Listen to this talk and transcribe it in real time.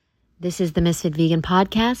This is the Misfit Vegan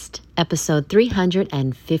Podcast, episode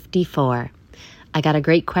 354. I got a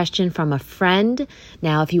great question from a friend.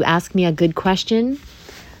 Now, if you ask me a good question,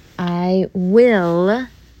 I will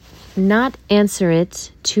not answer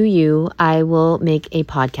it to you. I will make a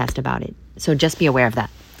podcast about it. So just be aware of that.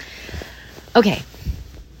 Okay.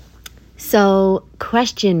 So,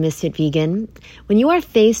 question, Misfit Vegan. When you are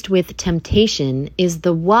faced with temptation, is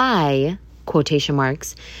the why, quotation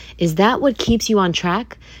marks, is that what keeps you on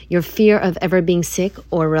track? Your fear of ever being sick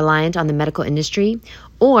or reliant on the medical industry?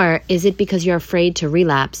 Or is it because you're afraid to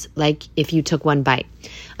relapse, like if you took one bite?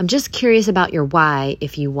 I'm just curious about your why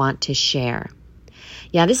if you want to share.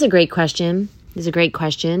 Yeah, this is a great question.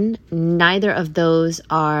 Neither of those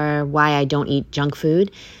are why I don't eat junk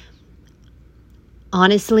food.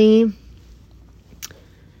 Honestly,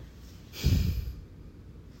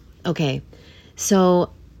 okay,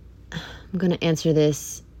 so I'm going to answer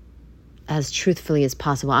this as truthfully as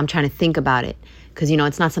possible. I'm trying to think about it because,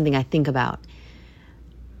 it's not something I think about.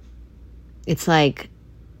 It's like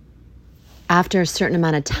after a certain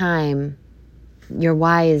amount of time, your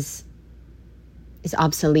why is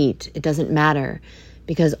obsolete. It doesn't matter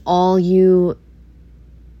because all you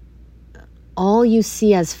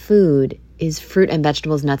see as food is fruit and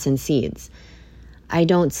vegetables, nuts and seeds. I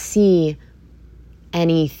don't see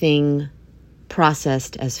anything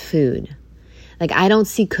processed as food. Like, I don't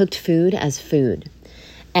see cooked food as food.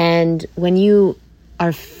 And when you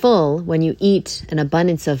are full, when you eat an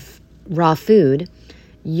abundance of raw food,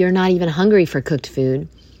 you're not even hungry for cooked food.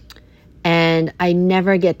 And I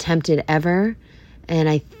never get tempted ever. And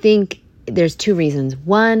I think there's two reasons.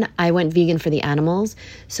 One, I went vegan for the animals.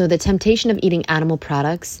 So the temptation of eating animal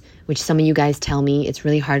products, which some of you guys tell me it's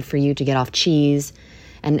really hard for you to get off cheese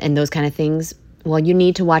and those kind of things. Well, you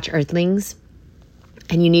need to watch Earthlings.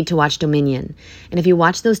 And you need to watch Dominion. And if you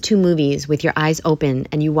watch those two movies with your eyes open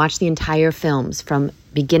and you watch the entire films from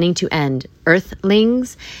beginning to end,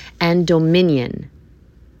 Earthlings and Dominion,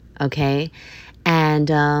 okay? And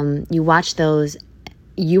you watch those,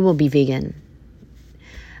 you will be vegan.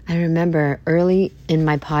 I remember early in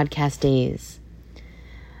my podcast days,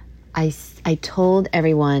 I told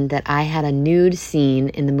everyone that I had a nude scene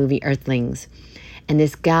in the movie Earthlings. And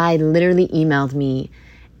this guy literally emailed me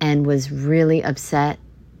and was really upset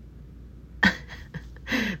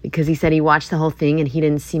because he said he watched the whole thing and he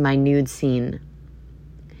didn't see my nude scene.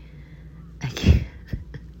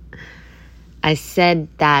 I said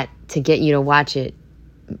that to get you to watch it.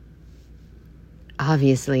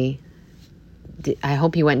 Obviously. I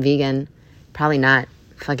hope you went vegan. Probably not.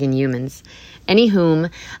 Fucking humans. Anywhom,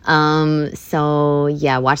 so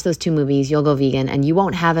yeah, watch those two movies. You'll go vegan and you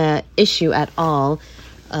won't have an issue at all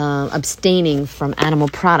abstaining from animal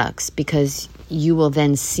products because you will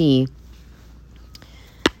then see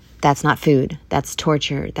that's not food, that's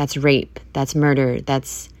torture, that's rape, that's murder,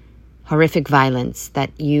 that's horrific violence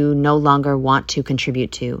that you no longer want to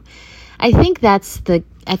contribute to. I think that's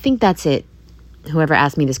it. Whoever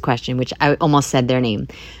asked me this question, which I almost said their name,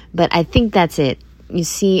 but I think that's it. You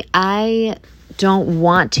see, I don't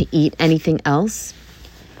want to eat anything else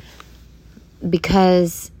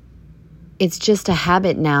because it's just a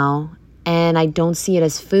habit now, and I don't see it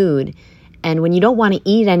as food. And when you don't want to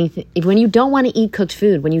eat anything, when you don't want to eat cooked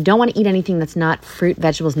food, when you don't want to eat anything that's not fruit,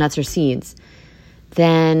 vegetables, nuts, or seeds,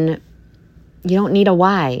 then you don't need a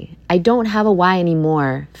why. I don't have a why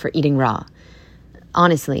anymore for eating raw.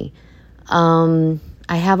 Honestly, I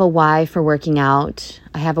have a why for working out.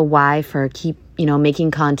 I have a why for making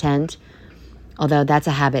content, although that's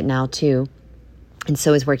a habit now too. And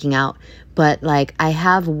so is working out. But like, I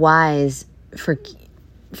have whys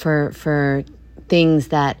for things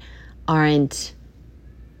that aren't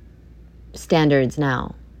standards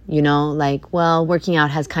now, like, well, working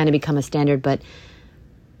out has kind of become a standard, but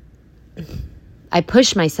I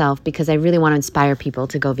push myself because I really want to inspire people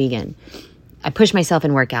to go vegan. I push myself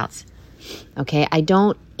in workouts. Okay. I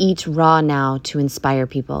don't eat raw now to inspire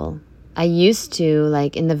people. I used to,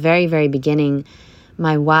 like in the very, very beginning,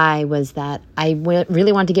 my why was that I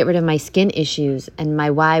really wanted to get rid of my skin issues. And my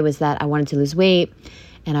why was that I wanted to lose weight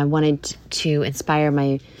and I wanted to inspire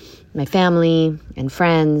my family and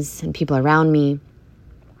friends and people around me.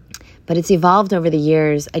 But it's evolved over the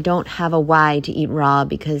years. I don't have a why to eat raw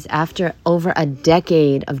because after over a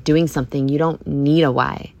decade of doing something, you don't need a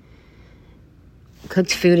why.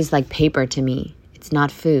 Cooked food is like paper to me. It's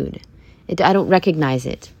not food. I don't recognize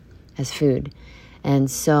it as food. And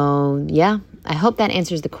so, yeah, I hope that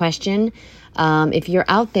answers the question. If you're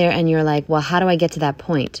out there and you're like, well, how do I get to that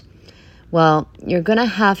point? Well, you're going to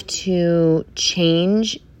have to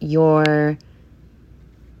change your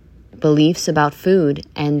beliefs about food,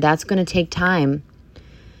 and that's going to take time.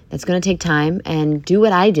 That's going to take time, and do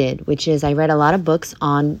what I did, which is I read a lot of books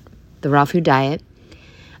on the raw food diet.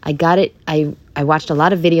 I got it. I watched a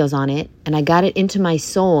lot of videos on it, and I got it into my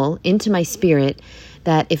soul, into my spirit,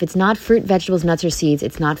 that if it's not fruit, vegetables, nuts, or seeds,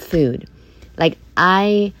 it's not food. Like,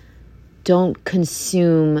 I don't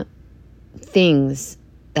consume things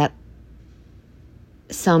that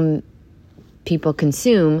some people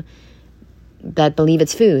consume that believe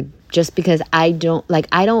it's food, just because I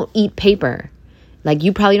don't eat paper. Like,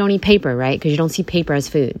 you probably don't eat paper, right? Because you don't see paper as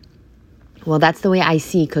food. Well, that's the way I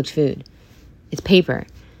see cooked food. It's paper.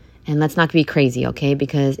 And let's not be crazy, okay?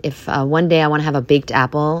 Because if one day I want to have a baked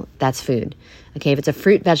apple, that's food. Okay, if it's a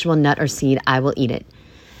fruit, vegetable, nut, or seed, I will eat it.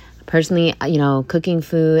 Personally, cooking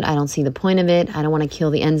food, I don't see the point of it. I don't want to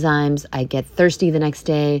kill the enzymes. I get thirsty the next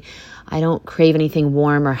day. I don't crave anything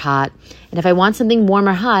warm or hot. And if I want something warm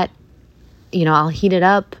or hot, I'll heat it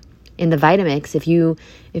up in the Vitamix.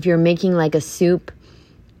 If you're making like a soup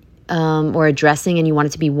or a dressing and you want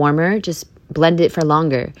it to be warmer, just blend it for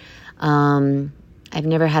longer. I've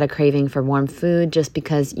never had a craving for warm food, just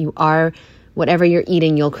because whatever you're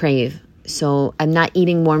eating, you'll crave. So I'm not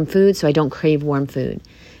eating warm food, so I don't crave warm food.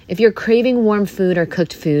 If you're craving warm food or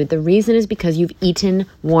cooked food, the reason is because you've eaten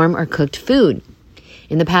warm or cooked food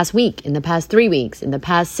in the past week, in the past 3 weeks, in the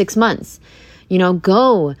past 6 months.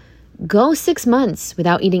 Go 6 months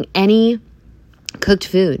without eating any cooked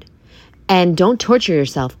food. And don't torture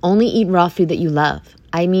yourself. Only eat raw food that you love.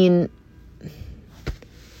 I mean,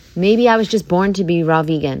 maybe I was just born to be raw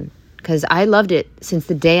vegan, because I loved it since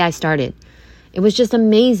the day I started. It was just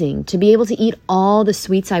amazing to be able to eat all the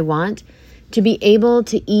sweets I want, to be able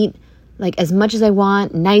to eat like as much as I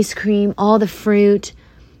want, nice cream, all the fruit,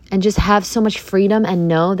 and just have so much freedom and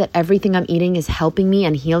know that everything I'm eating is helping me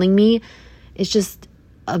and healing me. It's just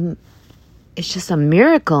a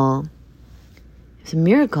miracle. It's a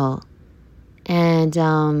miracle. And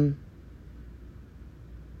I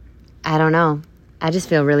don't know. I just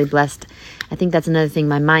feel really blessed. I think that's another thing,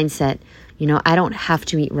 my mindset. I don't have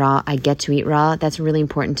to eat raw. I get to eat raw. That's really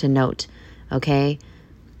important to note, okay?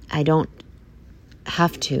 I don't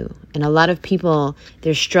have to. And a lot of people,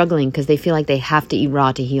 they're struggling because they feel like they have to eat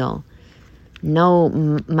raw to heal. No,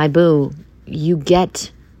 my boo, you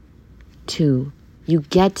get the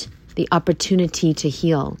opportunity to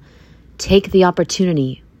heal. Take the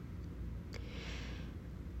opportunity.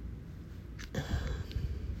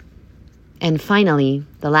 And finally,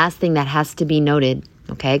 the last thing that has to be noted,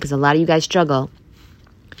 okay, because a lot of you guys struggle.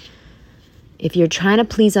 If you're trying to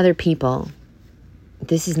please other people,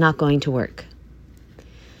 this is not going to work.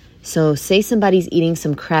 So say somebody's eating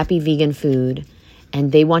some crappy vegan food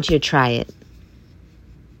and they want you to try it.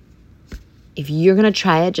 If you're going to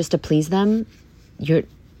try it just to please them,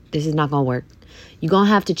 this is not going to work. You're going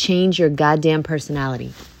to have to change your goddamn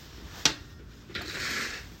personality.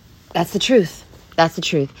 That's the truth. That's the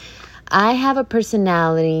truth. I have a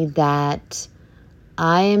personality that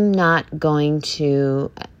I'm not going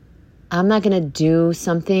to do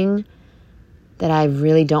something that I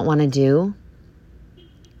really don't want to do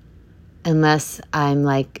unless I'm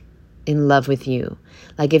like in love with you.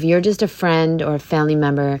 Like, if you're just a friend or a family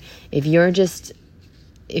member, if you're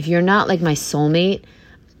not like my soulmate,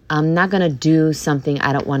 I'm not going to do something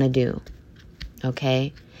I don't want to do.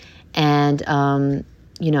 Okay? And, I'm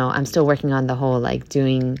still working on the whole, like,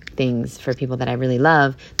 doing things for people that I really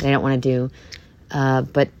love that I don't want to do.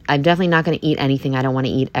 But I'm definitely not going to eat anything I don't want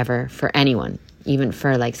to eat ever for anyone, even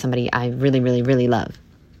for, like, somebody I really, really, really love.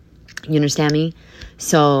 You understand me?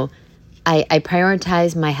 So I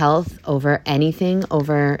prioritize my health over anything,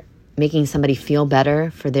 over making somebody feel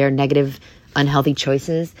better for their negative, unhealthy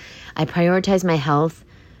choices. I prioritize my health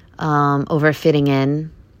over fitting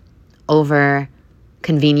in, over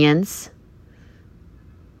convenience,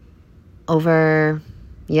 over,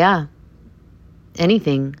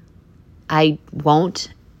 anything. I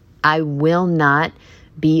will not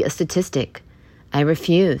be a statistic. I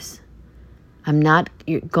refuse. I'm not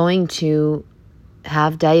going to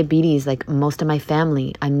have diabetes like most of my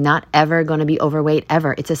family. I'm not ever going to be overweight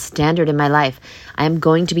ever. It's a standard in my life. I am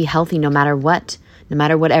going to be healthy no matter what, no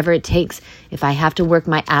matter whatever it takes. If I have to work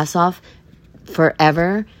my ass off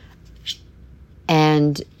forever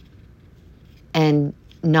and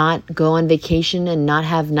not go on vacation and not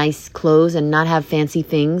have nice clothes and not have fancy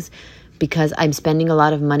things because I'm spending a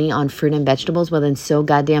lot of money on fruit and vegetables, well, then so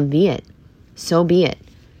goddamn be it. So be it.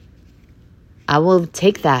 I will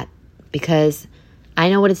take that because I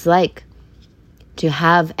know what it's like to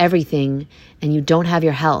have everything and you don't have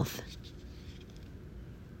your health.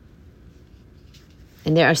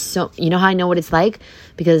 And there are you know how I know what it's like?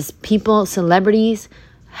 Because celebrities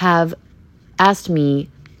have asked me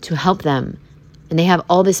to help them and they have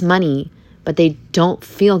all this money, but they don't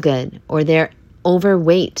feel good, or they're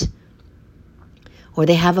overweight, or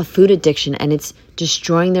they have a food addiction and it's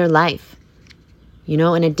destroying their life. You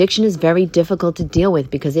know, an addiction is very difficult to deal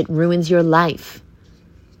with because it ruins your life.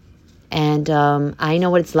 And I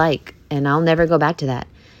know what it's like, and I'll never go back to that.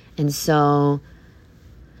 And so,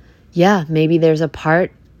 yeah, maybe there's a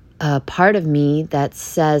part of me that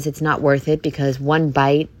says it's not worth it because one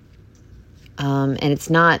bite, and it's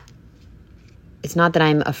not that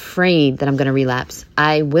I'm afraid that I'm going to relapse.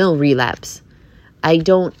 I will relapse. I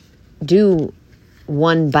don't do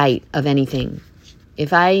one bite of anything.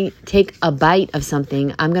 If I take a bite of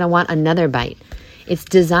something, I'm going to want another bite. It's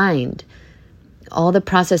designed. All the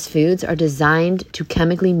processed foods are designed to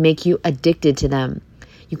chemically make you addicted to them.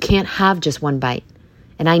 You can't have just one bite.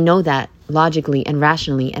 And I know that logically and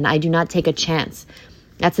rationally, and I do not take a chance.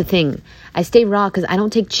 That's the thing. I stay raw because I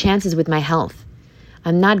don't take chances with my health.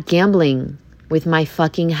 I'm not gambling with my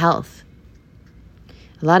fucking health.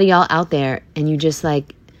 A lot of y'all out there, and you just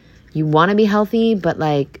like, you want to be healthy, but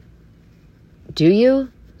like, do you?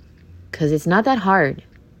 Because it's not that hard.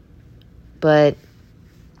 But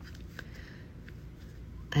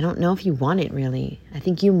I don't know if you want it really. I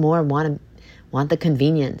think you more want the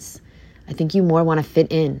convenience. I think you more want to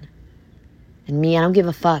fit in. And me, I don't give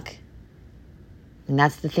a fuck. And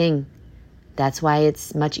that's the thing. That's why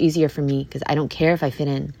it's much easier for me, because I don't care if I fit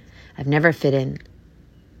in. I've never fit in.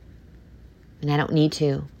 And I don't need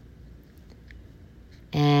to.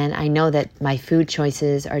 And I know that my food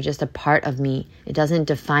choices are just a part of me. It doesn't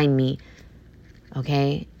define me.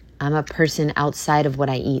 Okay? I'm a person outside of what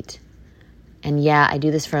I eat. And yeah, I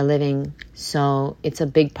do this for a living. So it's a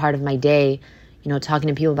big part of my day, you know, talking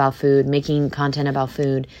to people about food, making content about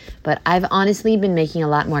food. But I've honestly been making a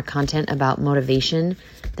lot more content about motivation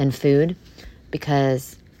than food,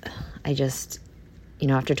 because I just, you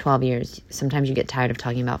know, after 12 years, sometimes you get tired of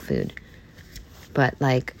talking about food. But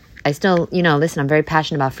like, I still, you know, listen, I'm very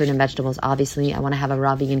passionate about fruit and vegetables. Obviously, I want to have a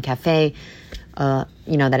raw vegan cafe,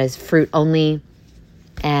 you know, that is fruit only.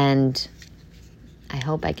 And I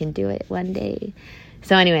hope I can do it one day.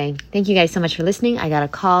 So anyway, thank you guys so much for listening. I got a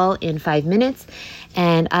call in 5 minutes,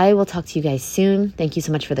 and I will talk to you guys soon. Thank you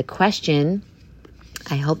so much for the question.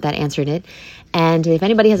 I hope that answered it. And if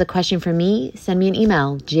anybody has a question for me, send me an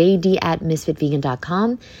email,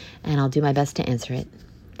 jd@misfitvegan.com, and I'll do my best to answer it.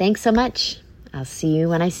 Thanks so much. I'll see you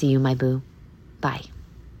when I see you, my boo. Bye.